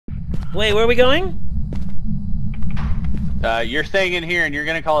Wait, where are we going? You're staying in here and you're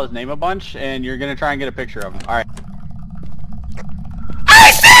gonna call his name a bunch and you're gonna try and get a picture of him. Alright.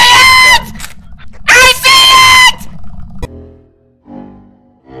 I see it! I see it!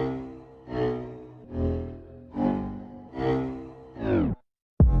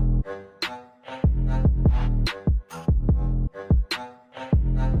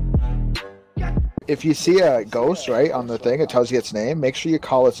 If you see a ghost, right, on the thing, it tells you its name, make sure you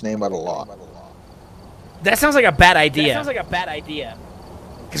call its name out a lot. That sounds like a bad idea.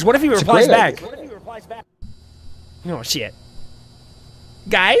 Because what if he replies back? Oh, shit.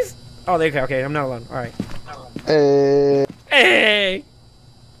 Guys? Oh, okay, I'm not alone. Alright. Hey. Hey!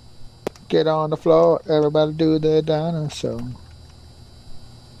 Get on the floor, everybody do the dinosaur.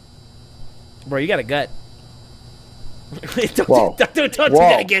 Bro, you got a gut. don't Whoa. do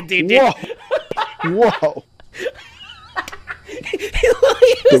that again, dude. Whoa. Whoa.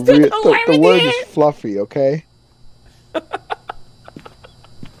 The word is fluffy, okay?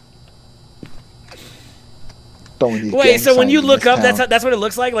 Wait, so when you look up, that's what it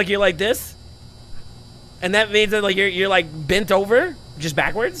looks like? Like you're like this? And that means that like you're like bent over? Just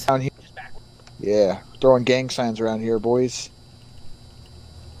backwards? Down here. Yeah, throwing gang signs around here, boys.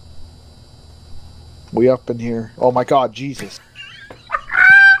 We up in here. Oh my god, Jesus.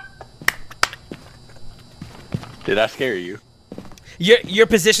 Did that scare you? Your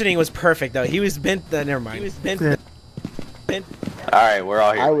positioning was perfect though. He was bent. Never mind. He was bent. All right, we're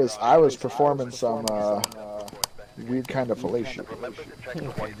all here. I was performing some weird kind of fellatio.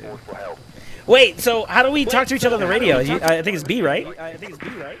 Wait, so how do we talk to each other on the radio? I think it's B, right?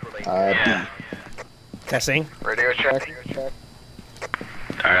 Yeah. B. Testing. Radio check.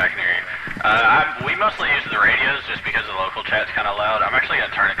 Alright, I can hear you. We mostly use the radios just because the local chat's kind of loud. I'm actually going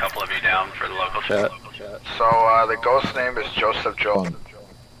to turn a couple of you down for the local chat. So, the ghost name is Joseph Jones.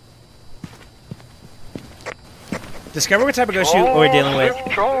 Discover what type of ghost we're dealing with.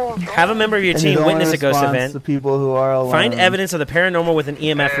 Have a member of your team witness a ghost event. The people who are alone. Find evidence of the paranormal with an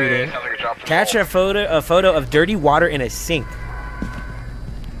EMF reading. Capture a photo of dirty water in a sink.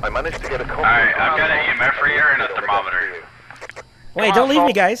 I managed to get a copy. Alright, I've got an EMF reader and a thermometer. Wait, don't leave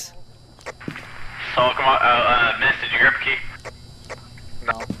me, guys. So, come on, Miss, did you grab a key?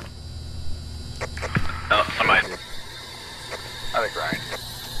 No. Oh, somebody. I think Ryan.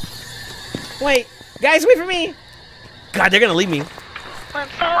 Wait, guys, wait for me. God, they're gonna leave me. I'm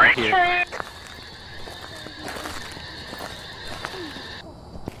right here. I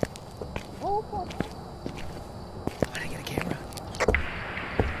didn't get a camera.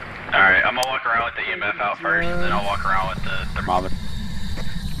 Alright, I'm gonna walk around with the EMF out first, and then I'll walk around with the thermometer.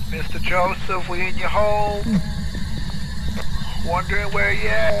 Mr. Joseph, we in your home. Wondering where you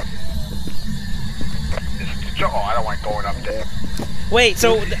at. Mr. Oh, I don't want going up there. Wait,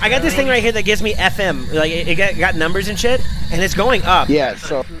 so I got this thing right here that gives me FM. Like it got numbers and shit, and it's going up. Yeah,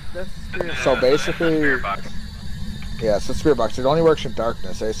 so basically, yeah, it's a spirit box. It only works in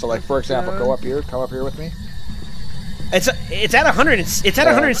darkness. Eh? So like for example, come up here with me. It's at 100. It's at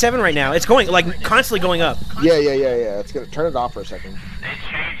 107 right now. It's going like constantly going up. Yeah. It's gonna turn it off for a second. It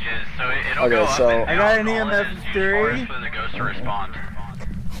changes, so it'll go up so and I got an down, EMF theory for the ghost to respond.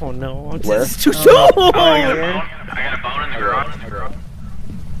 Oh no, Where? it's too soon. I got a bone in the garage.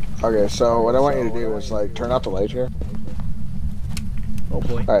 Okay, so what I want you to do is like turn out the light here. Oh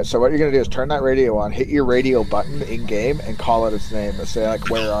boy. Alright, so what you're gonna do is turn that radio on, hit your radio button in game, and call it its name. And say like,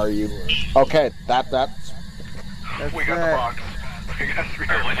 "Where are you?" Okay, that's. We got the box. We got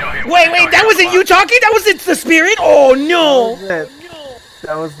Wait, that wasn't you talking? That wasn't the spirit? Oh no!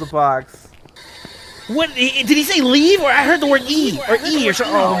 That was the box. What did he say? Leave? Or I heard the word E or E or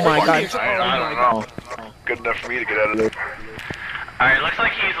something. Oh my god! I don't know. Good enough for me to get out of there. Alright, looks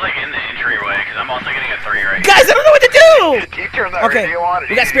like he's like in the entryway, because I'm also getting a 3 right Guys, I don't know what to do! He turned that Okay, radio on.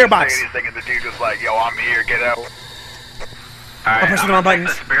 we got spirit box. Anything, and the dude was like, "Yo, I'm here. Get out." Alright, I'll press the wrong buttons.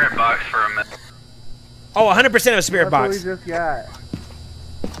 the spirit box for a minute. Oh, 100% of a spirit That's box. what we just got.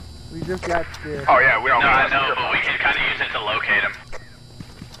 We just got spirit. Oh yeah, we don't. No, I know, but we can kind of use it to locate him.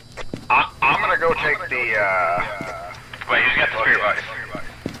 I'm gonna go take the. Wait, who's got the spirit box?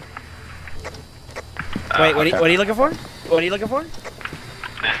 Wait, what are you looking for? What are you looking for?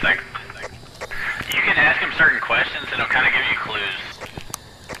 This thing. You can ask him certain questions and it'll kind of give you clues.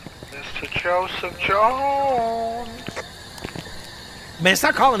 Mr. Joseph Jones. Man,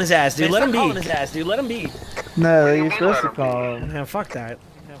 stop calling his ass, dude. Let him be. No, you're supposed to call him. Yeah, fuck that.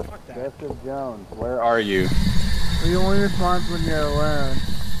 Joseph Jones. Where are you? We only respond when you're alone.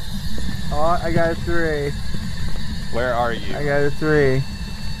 Oh, I got a 3. Where are you? I got a 3.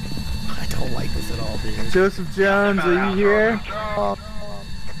 I don't like this at all, dude. Joseph Jones, are you here?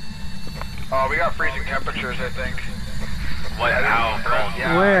 Oh, we got freezing temperatures, I think. What? How cold?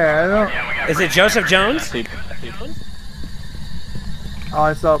 Yeah. Where? I don't. Yeah, we got Is it Joseph Jones? Oh,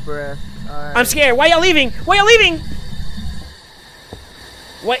 I saw breath. Alright. I'm scared. Why y'all leaving? Why y'all leaving?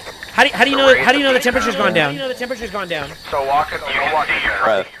 What? How do you know? How do you know the temperature's gone down? So walk in, You walk can in see your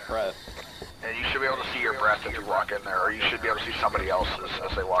there, breath. and you should be able to see your breath if you walk in there, or you should be able to see somebody else's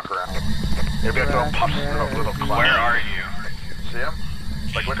as they walk around. It'll be like little puffs, little clouds. Where are you? See him?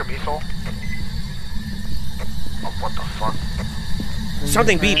 Like, look at me, soul. Oh, what the fuck?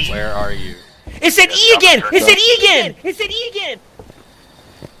 Something beeped. Where are you? It said E again. It said E again. It said E again.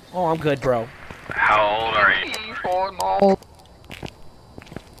 Oh, I'm good, bro. How old are you? Oh, no.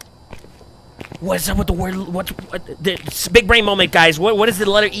 What's up with the word? What the big brain moment, guys? What does the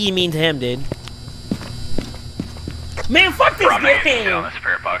letter E mean to him, dude? Man, fuck this game. Still in the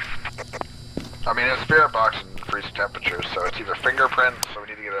spirit box. I mean, it's a spirit box and freezing temperatures, so it's either fingerprints, so we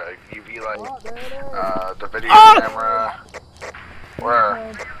need to get a UV light, the video camera.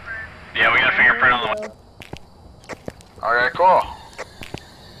 Where? Yeah, we got a fingerprint on the wall. Alright, cool.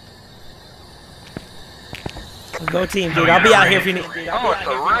 Go team, dude. I'll be out here if you need. Oh, it's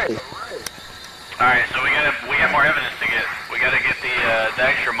a ray. Alright, so we got more evidence to get. We gotta get the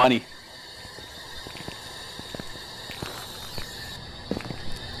extra money.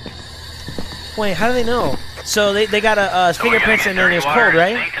 Wait, how do they know? So they got a So we gotta fingerprints get and then dirty it's water cold, in the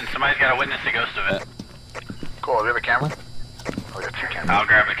right? sink, and somebody's gotta witness the ghost of it. Cool, do we have a camera? Oh, we got 2 cameras. I'll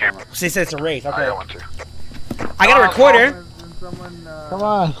grab the camera. So they said it's a wraith. I Okay. got one too. I got a recorder. Someone, Come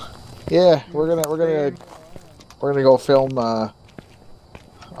on. Yeah, we're gonna go film our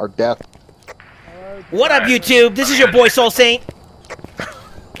death. What up, YouTube? This is your boy Soul Saint.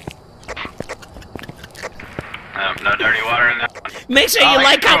 No dirty water in that one. Make sure you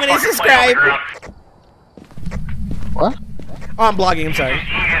like, comment, and subscribe. What? Oh, I'm blogging. I'm sorry. You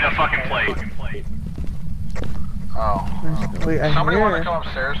hit a fucking plate. Oh. wait, I Somebody want to hear. come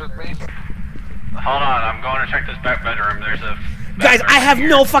upstairs with me? Hold on, I'm going to check this back bedroom. There's a... Guys, I have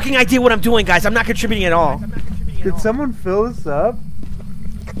no fucking idea what I'm doing, guys. I'm not contributing at all. Did someone fill this up?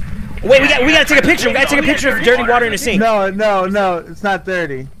 Wait, we gotta take a picture. We gotta take a picture of dirty water in the sink. No, it's not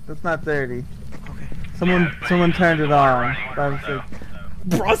 30. That's not 30. Okay. Someone turned it on. By mistake.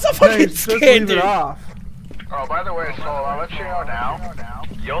 Bro, I'm so No, fucking you're supposed to scared, leave it dude. off. Oh, by the way, so I'll let you know now.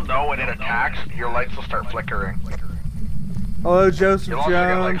 You'll know when it attacks, your lights will start flickering. Hello, Joseph You'll also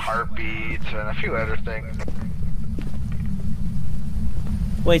get like Jones. heartbeats and a few other things.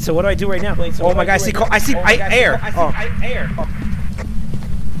 Wait, so what do I do right now? Oh my god, I see air. Oh.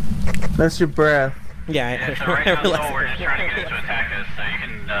 That's your breath. Yeah, So right I now, Soul, realized. we're just trying to get it to attack us, so you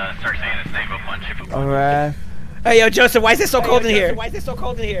can start saying its name a bunch if you want. Alright. Hey, yo, Joseph, why is it so cold in here?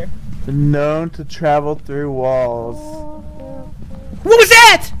 Known to travel through walls. What was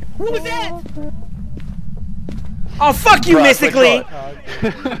that? Oh, fuck you, Bro, Mystically.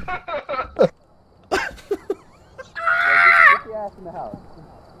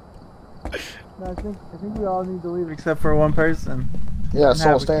 No, I think we all need to leave except for one person. Yeah, And Soul,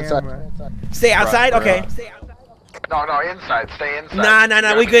 have a stay inside. camera. Stay outside? Right, Okay. right. No, inside. Stay inside.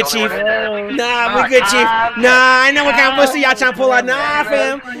 Nah, we good, Chief. Nah, we good, Chief. Nah, I know what kind of pussy y'all trying to pull out. Nah,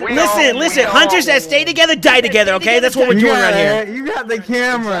 fam. Listen. Hunters that stay together die together, okay? That's what we're doing around here. You got the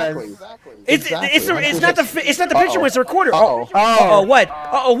cameras. It's not the picture when it's a recorder. Uh-oh. Oh, what?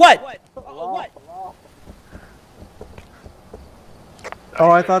 What? Oh,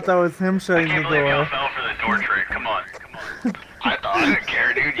 I thought that was him I shutting the can't believe y'all door. fell for the door trick. Come on. I didn't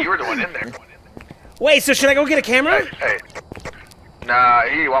care, dude. You were the one in there. Wait, so should I go get a camera? Hey. Nah,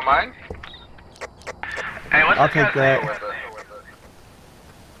 you want mine? Hey, what's I'll this take guy's name?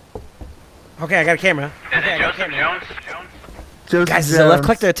 that. Okay, I got a camera. Is it Joseph Jones? Joseph Guys, is it left Jones.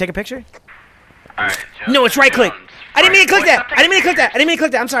 click to take a picture? Alright, No, it's right click. Jones. I didn't mean to click that. Stop I didn't mean to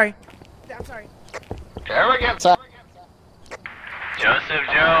click that. I'm sorry. There we go. Joseph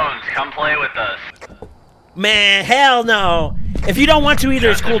Jones, come play with us. Man, hell no. If you don't want to either,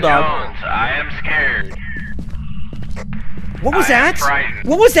 it's cool, Joseph dog. Jones, I am scared. What was I am that? frightened.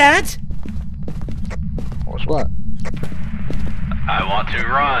 What was that? What? I want to That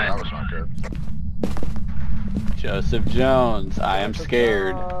run. was not good. Joseph Jones, I am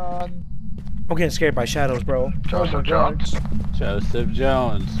scared. I'm getting scared by shadows, bro. Joseph Jones. Joseph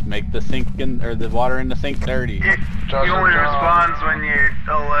Jones, make the sink or the water in the sink dirty. Joseph Jones. when you're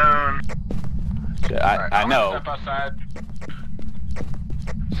alone. Alright, I I'm know. gonna step outside.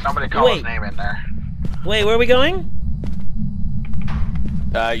 Somebody call his Wait. name in there. Wait, where are we going?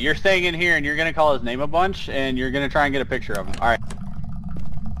 You're staying in here and you're gonna call his name a bunch and you're gonna try and get a picture of him. Alright.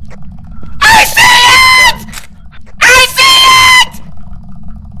 I see it!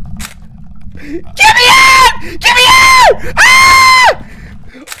 Get me out! Get me out! Ah!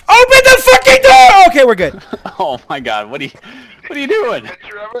 Open the fucking door! Okay, we're good. Oh my god, what are you doing?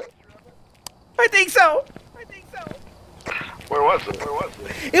 Picture of it? I think so. Where was it? Where was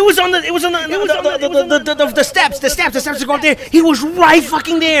it? It was on the steps. The steps are going there. He was right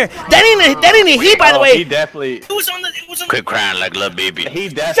fucking there. That ain't a he, by the way. He definitely. It was on the. Quit crying like a little baby. He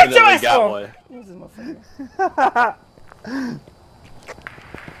definitely got one.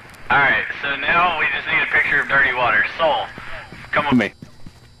 Alright, so now we just need a picture of dirty water. Soul, come with me.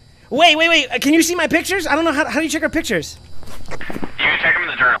 Wait. Can you see my pictures? I don't know how do you check our pictures? You can check them in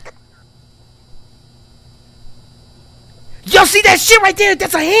the journal. Y'all see that shit right there?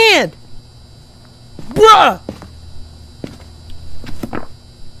 That's a hand! Bruh!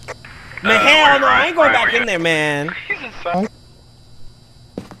 Man, hell no, I ain't going back in there, man.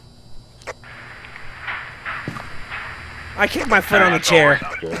 I kicked my foot on the chair.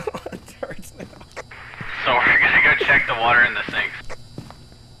 So we're gonna go check the water in the sinks.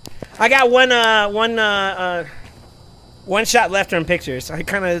 I got one shot left on pictures. I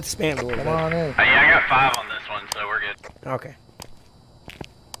kind of spammed a little bit. Come on in. Yeah, I got 5 on this one, so we're good. Okay.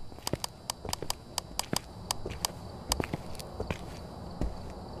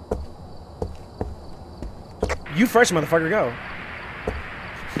 You first, motherfucker, go.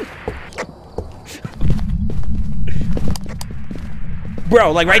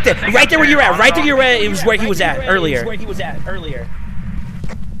 Bro, like right there where you're at, right there you're at, it was where he was at earlier.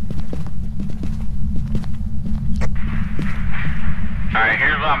 Alright,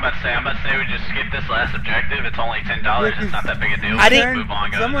 here's what I'm about to say. I'm about to say we just skip this last objective. It's only $10. It's not that big a deal. I didn't- Move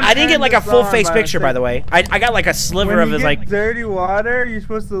on, guys. I didn't get like a full face picture, by the way. I got like a sliver of his like. dirty water, you're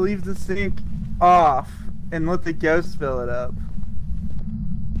supposed to leave the sink off and let the ghost fill it up.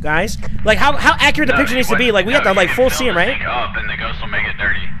 Guys, like how accurate the picture needs to be. Like we have to like full see him, right? Up and the ghost will make it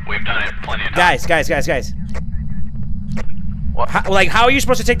dirty. We've done it plenty of times. Guys. What? How are you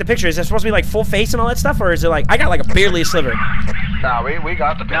supposed to take the picture? Is it supposed to be like full face and all that stuff, or is it like I got like barely a sliver? Nah, we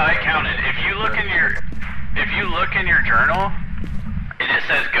got the picture. No, it counted. If you look in your journal and it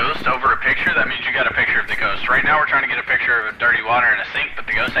says ghost over a picture, that means you got a picture of the ghost. Right now we're trying to get a picture of dirty water in a sink, but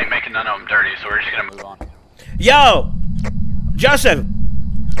the ghost ain't making none of them dirty, so we're just gonna move on. Yo, Joseph,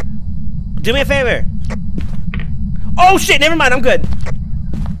 do me a favor. Oh shit, never mind, I'm good.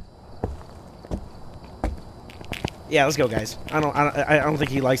 Yeah, let's go, guys. I don't think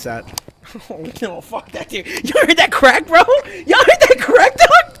he likes that. Oh no, fuck that dude. You heard that crack, bro? Y'all heard that crack,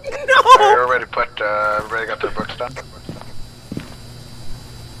 dog? No. Everybody everybody got their books done?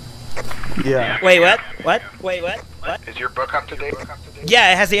 Yeah. Wait, what? Wait, what? Is your book up to date?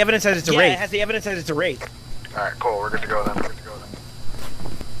 Yeah, it has the evidence that it's a rape. Alright, cool. We're good to go then.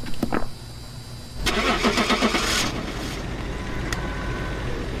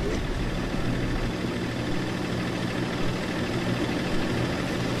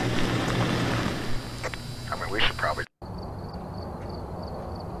 We should probably.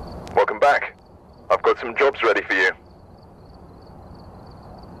 Welcome back. I've got some jobs ready for you.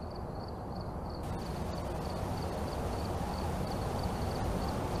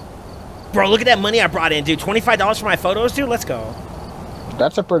 Bro, look at that money I brought in, dude. $25 for my photos, dude. Let's go.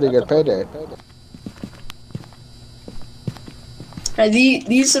 That's a pretty good payday.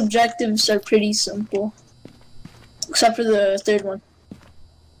 These objectives are pretty simple, except for the third one.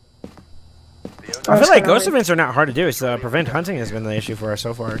 I feel like ghost events are not hard to do. It's prevent hunting has been the issue for us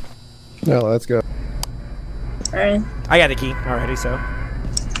so far. No, let's go. Alright. I got the key already, so.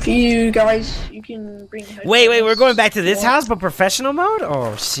 You guys, you can bring. Wait, we're going back to this house, but professional mode?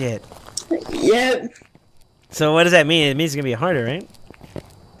 Oh shit. Yep. So what does that mean? It means it's gonna be harder, right?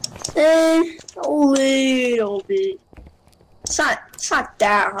 A little bit. It's not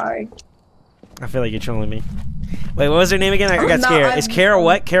that hard. I feel like you're trolling me. Wait, what was her name again? I got No, scared. Is Carol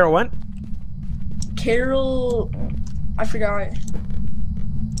what? Carol what? Carol, I forgot.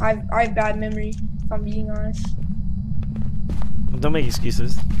 I have bad memory, if I'm being honest. Don't make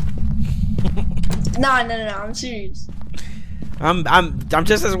excuses. No, I'm serious. I'm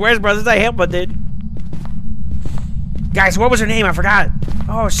just as worse, brothers. I help, but dude. Guys, what was her name? I forgot.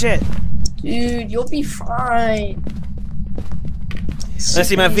 Oh shit. Dude, you'll be fine. Let's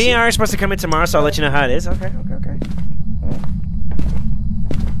see. My VR is supposed to come in tomorrow, so I'll let you know how it is. Okay.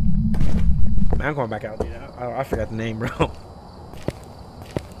 I'm going back out, dude. I forgot the name, bro.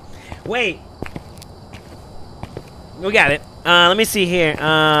 Wait. We got it. Let me see here.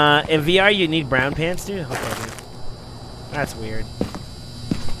 In VR, you need brown pants, dude? Okay, dude. That's weird.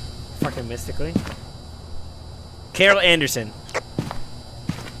 Fucking mystically. Carol Anderson.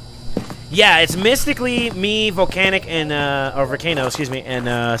 Yeah, it's mystically me, volcanic, and or volcano, excuse me,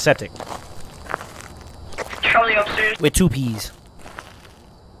 and septic. With 2 P's.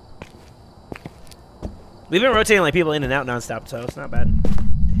 We've been rotating like people in and out nonstop, so it's not bad.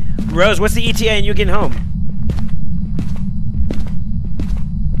 Rose, what's the ETA and you getting home?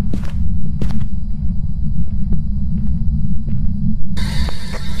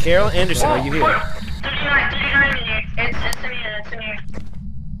 Carol Anderson, are you here? 39 it's in here.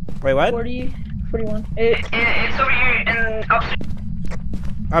 Wait, what? 40, 41. It's over here and upstairs.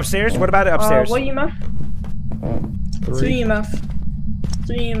 Upstairs? What about it upstairs? What EMF? 3 EMF.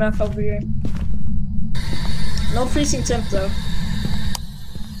 3 EMF over here. No freezing temp though.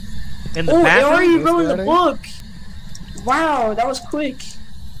 In the Oh, they bathroom? already wrote in the book. Wow, that was quick.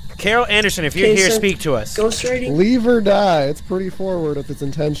 Carol Anderson, if you're here, so speak to us. Ghost rating. Leave or die. It's pretty forward with its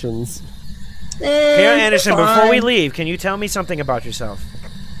intentions. Carol Anderson, fine. before we leave, can you tell me something about yourself?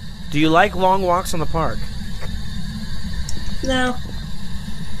 Do you like long walks on the park? No.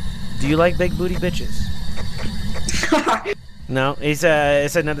 Do you like big booty bitches? No, it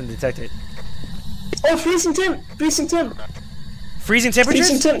said nothing detected. Oh, freezing temp. Freezing temp. Freezing temperatures?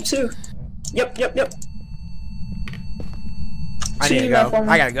 Freezing temp too. Yep. I need to go.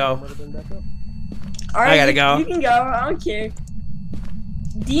 I gotta go. Alright, I gotta go. You can go. I don't care.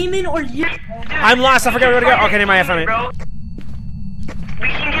 Demon or you? I'm lost. I forgot where to go. Okay, never mind. I found it. We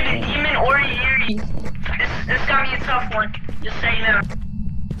can get a demon or a Yuri. This gotta be a tough one. Just so you know.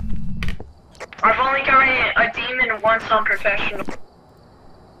 I've only got a demon once on professional.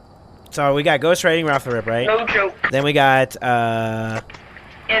 So we got ghost rating right off the rip, right? No joke. Then we got And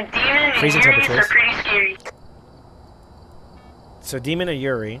demon and freezing Yuris temperatures. are pretty scary. So demon or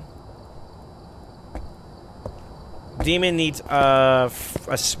Yuri. Demon needs a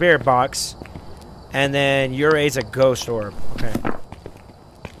spirit box, and then Yuri's a ghost orb. Okay.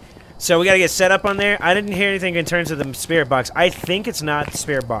 So we gotta get set up on there. I didn't hear anything in terms of the spirit box. I think it's not the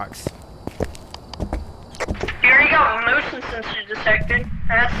spirit box. You already got motion sensor detected.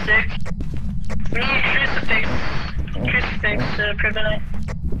 That's sick. We need a crucifix. Crucifix to prevent it.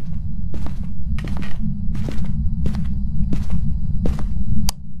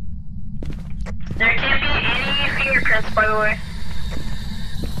 There can't be any fingerprints, by the way.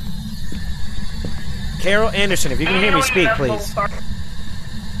 Carol Anderson, if you can hear me, speak, please.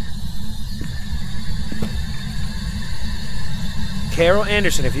 Carol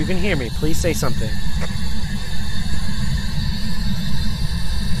Anderson, if you can hear me, please say something.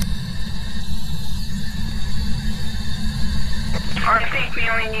 I think we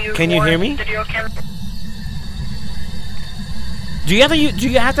only need Can you one hear me? video camera. Do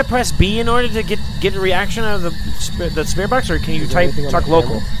you have to press B in order to get a reaction out of the spirit box, or can you talk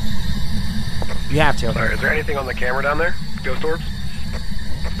local? You have to. Sorry, is there anything on the camera down there? Ghost orbs?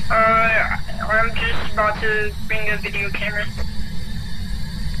 I'm just about to bring a video camera.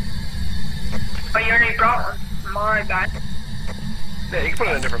 Oh, you already brought one. My bad. Yeah, you can put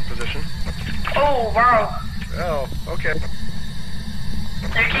it in a different position. Oh, wow. Oh, okay.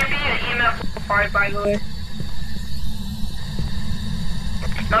 There can't be an EMF 5, by the way.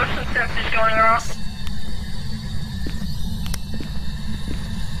 Motion sensors going off.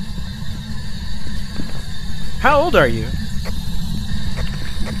 How old are you?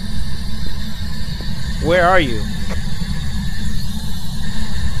 Where are you?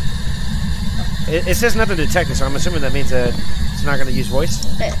 It says nothing detected, so I'm assuming that means that it's not going to use voice.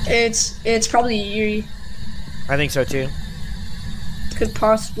 It's probably Yuri. I think so too. Could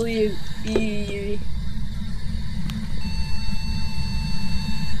possibly be Yuri.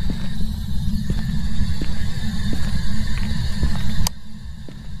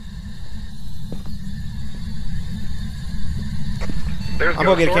 There's I'll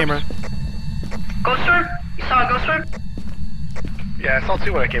go get a orbs. camera. Ghost orb? You saw a ghost orb? Yeah, I saw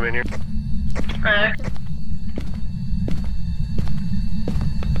two when I came in here.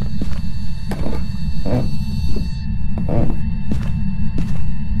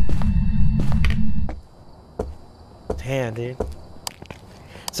 Damn, dude.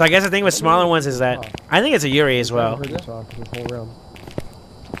 So I guess the thing with smaller ones is that I think it's a Yuri as well. Heard you talk this whole round.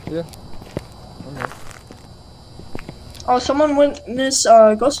 Yeah. Oh, someone witnessed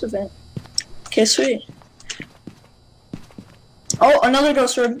a ghost event. Okay, sweet. Oh, another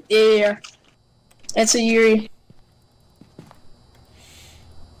ghost orb. Yeah. It's a Yuri.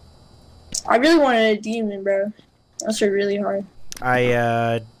 I really wanted a demon, bro. Those are really hard.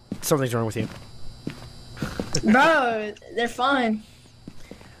 Something's wrong with you. Bro, they're fine.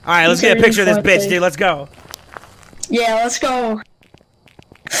 Alright, let's get a picture of this bitch, dude. Let's go. Yeah, let's go.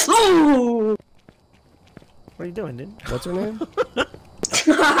 Ooh! What are you doing, dude? What's her name?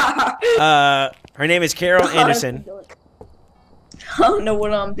 Her name is Carol Anderson. I don't know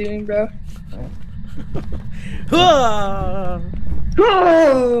what I'm doing, bro. Oh! You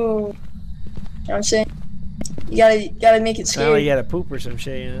know what I'm saying? You gotta make it scary. Sound like you gotta poop or some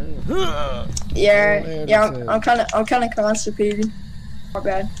shit. You know? Yeah. I'm kind of constipated. Not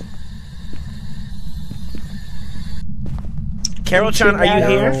bad. Carol-chan, are you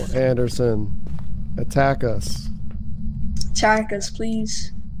here? Carol Anderson, attack us. Attack us,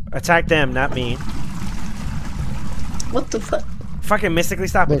 please. Attack them, not me. What the fuck? Fucking mystically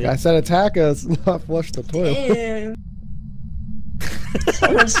stop it. Look, I said attack us, not flush the toilet. Damn.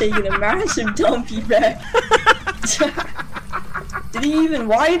 Someone's taking a massive dumpy back. Did he even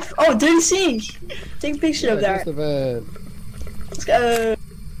wipe? Oh, dirty sink. Take a picture of that. Just a bed. Let's go.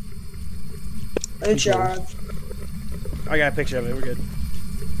 Good job. I got a picture of it. We're good.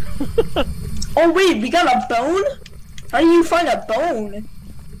 Oh wait, we got a bone? How do you find a bone?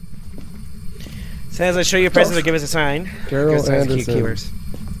 Says I show you a present or give us a sign. Carol Give us signs, Anderson.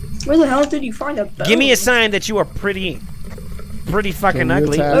 Keywords. Where the hell did you find a bone? Give me a sign that you are pretty fucking Can you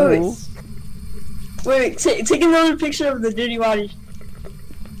ugly. attack Oh, us? wait, take another picture of the dirty water.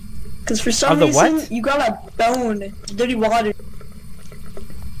 Cause for some Of the reason what? you got a bone, dirty water.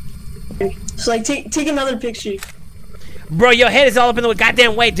 So like take another picture. Bro, your head is all up in the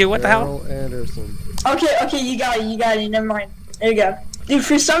goddamn way, dude. What the hell? Carol Anderson. Okay, you got it, never mind. There you go. Dude,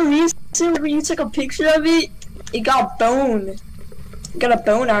 for some reason, whenever you took a picture of it, it got bone. It got a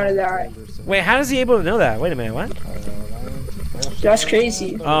bone out of that. Wait, how is he able to know that? Wait a minute, what? That's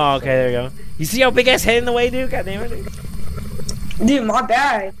crazy. Oh, okay, there you go. You see how big ass head in the way, dude? God damn it, dude. Dude, my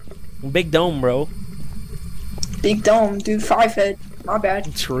bad. Big dome, bro. Big dome, dude, 5 head. My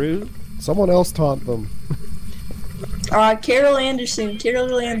bad. True. Someone else taunt them. Carol Anderson.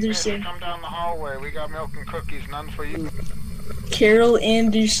 Carol Anderson. Come down the hallway. We got milk and cookies. None for you. Carol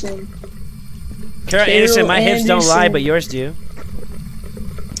Anderson. Carol Anderson, my hips don't lie, Anderson. but yours do.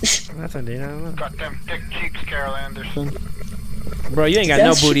 Nothing, dude. I don't know. Got them thick cheeks, Carol Anderson. Bro, you ain't got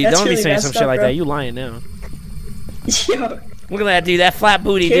That's- no booty. that's Don't be really saying some messed shit up, like bro. that. You lying now. Yo. Look at that, dude. That flat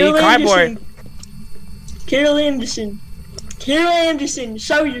booty, Carol dude. Cardboard. Anderson. Carol Anderson. Carol Anderson,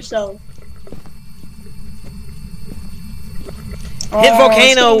 show yourself. Hit Oh,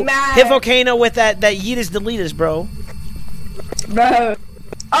 volcano. so mad. Hit volcano with that yeetus deletus, bro. Bro.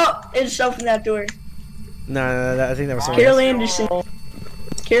 Oh, it's open that door. No, I think that was someone Carol else. Anderson.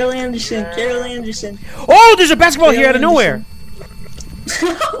 Carol Anderson. Carol Anderson. Oh, there's a basketball here Carol out of nowhere.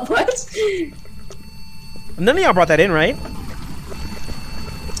 What? None of y'all brought that in, right?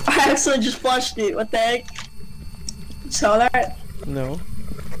 I actually just flushed it. What the heck? You saw that? No.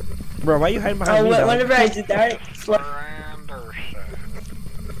 Bro, why are you hiding behind me, though? Whenever I did that,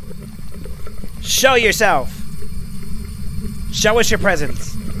 Show yourself. Show us your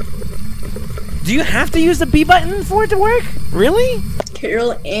presence. Do you have to use the B button for it to work? Really?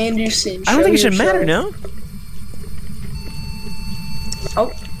 Carol Anderson. I don't think it should show matter, yourself. no?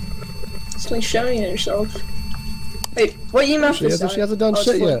 Oh. It's like showing yourself. Wait, what email She hasn't done Oh,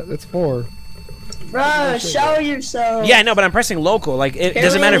 shit it's yet. It's 4. Bro, show yourself. Yeah, I know, but I'm pressing local. Like, it Carol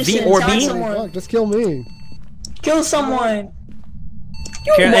doesn't matter V Anderson, or tell B. someone. Fuck, just kill me. Kill someone.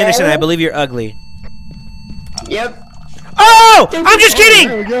 Carol You Anderson, know. I believe you're ugly. Yep. Oh! I'm just kidding!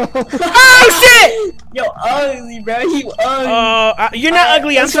 There we go. Oh, shit! Yo, ugly, bro. You ugly. Oh, you're not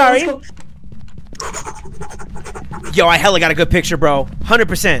ugly. I'm Let's go, sorry. let's Yo, I hella got a good picture, bro.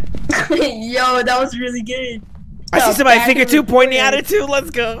 100%. go. Yo, that was really good. I see The somebody back figure of two the pointing board. at it too. Let's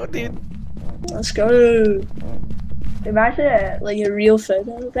go, dude. Let's go. Imagine like a real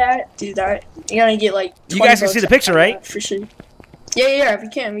photo of that. Do that. You're gonna get like. You guys can 20 see the bucks picture, out of right? that, for sure. Yeah. We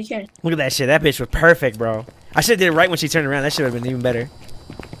can. Look at that shit. That bitch was perfect, bro. I should have did it right when she turned around. That should have been even better.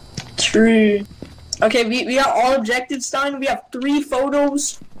 True. Okay, we got all objectives done. We have 3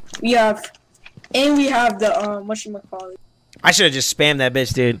 photos. We have the whatchamacallit. I should have just spammed that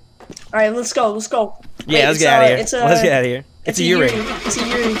bitch, dude. All right, let's go. Yeah, Wait, let's get out of here. It's Let's get out of here. It's a Yuri. It's a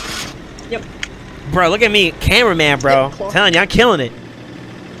Yuri. Yep. Bro, look at me. Cameraman, bro. Yep. Telling you, I'm killing it.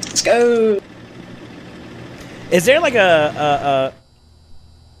 Let's go. Is there like a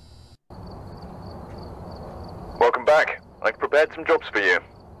Welcome back. I've prepared some jobs for you.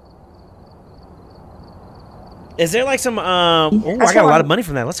 is there like some oh, That's I got a what lot I'm- of money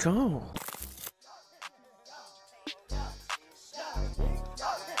from that. Let's go.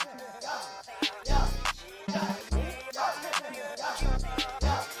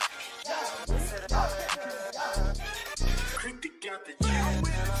 Creep together, you.